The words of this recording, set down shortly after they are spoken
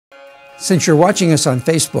Since you're watching us on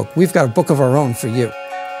Facebook, we've got a book of our own for you.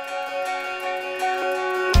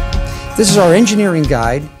 This is our engineering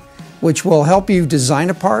guide, which will help you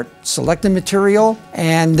design a part, select a material,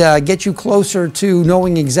 and get you closer to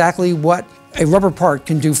knowing exactly what a rubber part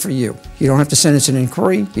can do for you. You don't have to send us an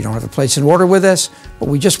inquiry, you don't have to place an order with us, but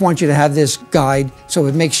we just want you to have this guide so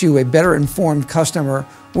it makes you a better informed customer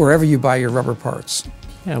wherever you buy your rubber parts.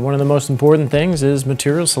 Yeah, one of the most important things is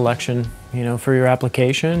material selection, for your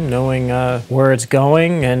application, knowing where it's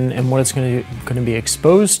going and what it's going to be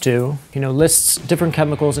exposed to. Lists different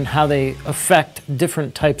chemicals and how they affect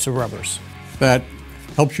different types of rubbers. That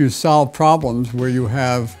helps you solve problems where you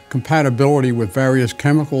have compatibility with various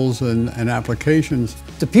chemicals and applications.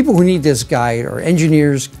 The people who need this guide are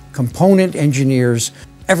engineers, component engineers.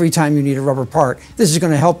 Every time you need a rubber part, this is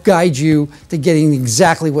going to help guide you to getting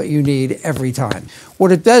exactly what you need every time.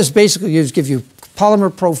 What it does basically is give you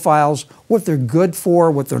polymer profiles, what they're good for,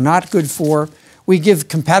 what they're not good for. We give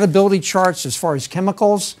compatibility charts as far as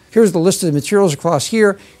chemicals. Here's the list of the materials across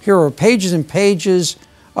here. Here are pages and pages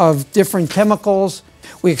of different chemicals.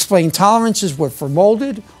 We explain tolerances, what for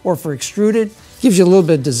molded or for extruded. Gives you a little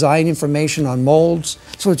bit of design information on molds.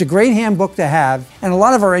 So it's a great handbook to have, and a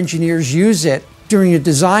lot of our engineers use it during a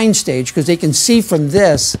design stage because they can see from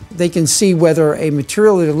this, they can see whether a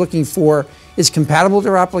material they're looking for is compatible to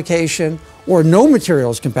their application or no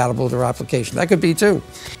material is compatible to their application. That could be too.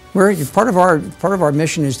 Part of our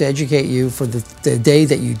mission is to educate you for the day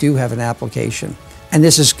that you do have an application. And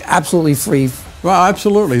this is absolutely free. Well,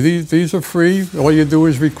 absolutely. These are free. All you do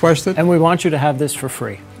is request it. And we want you to have this for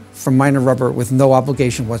free. From Minor Rubber with no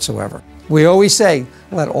obligation whatsoever. We always say,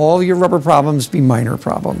 let all your rubber problems be minor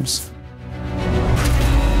problems.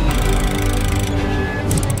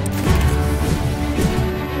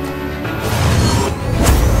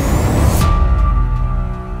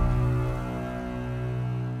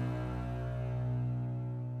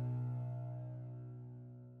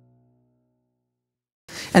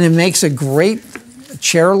 And it makes a great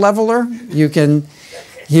chair leveler. You can,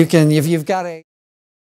 if you've got a